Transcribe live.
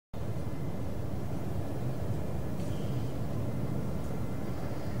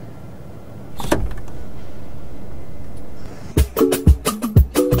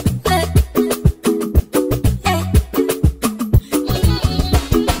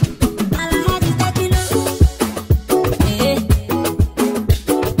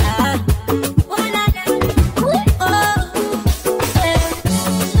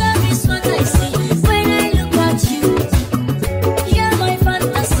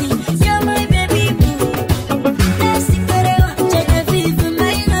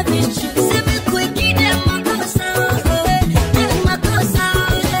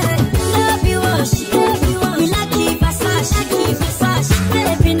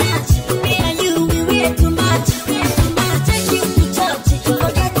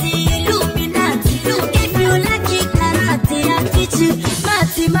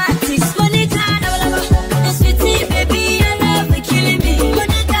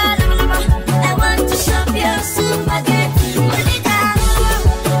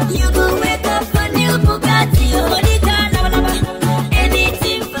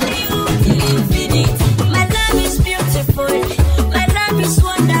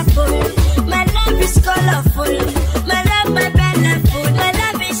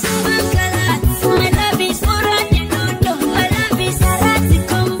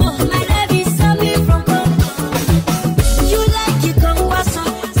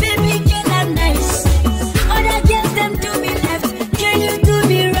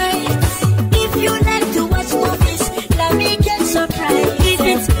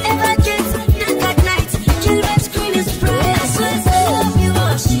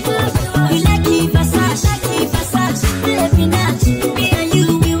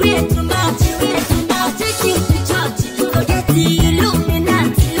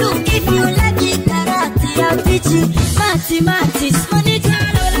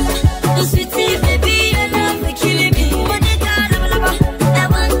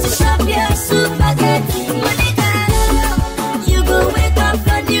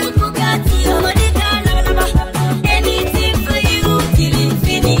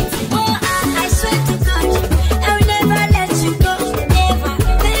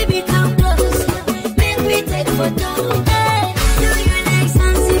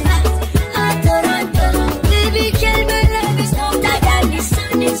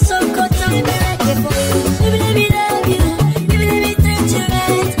morning sun cut off me Vereecke for you. Baby, let me love you. Baby, let me touch your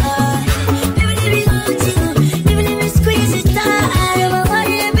right eye. Baby, let me hold you. Baby, let me squeeze it tight. I'm a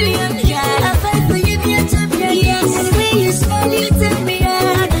 1 billion guy. I fight for you, be a champion. Yes, and when you smile, you turn me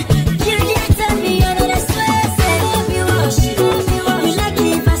on. You turn me on, and I swear I say, love you wash. You like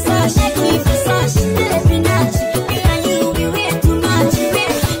me massage, every night. Me and you, we way too much.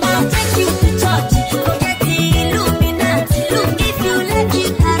 I'll take you to church. Forget the Illuminati. Look, if you like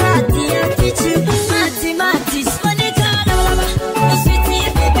it, karate, I'll teach you mathematics. Money call, oh sweetie,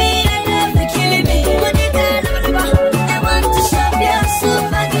 baby, I love you, killing me. Money call, I want to shop your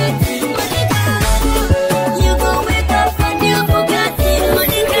spaghetti. Money call, you go wake up and you Bugatti.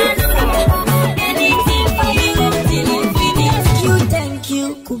 Money call, anything for you till infinity. Thank you,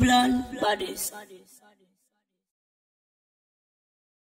 Kublan Bodies.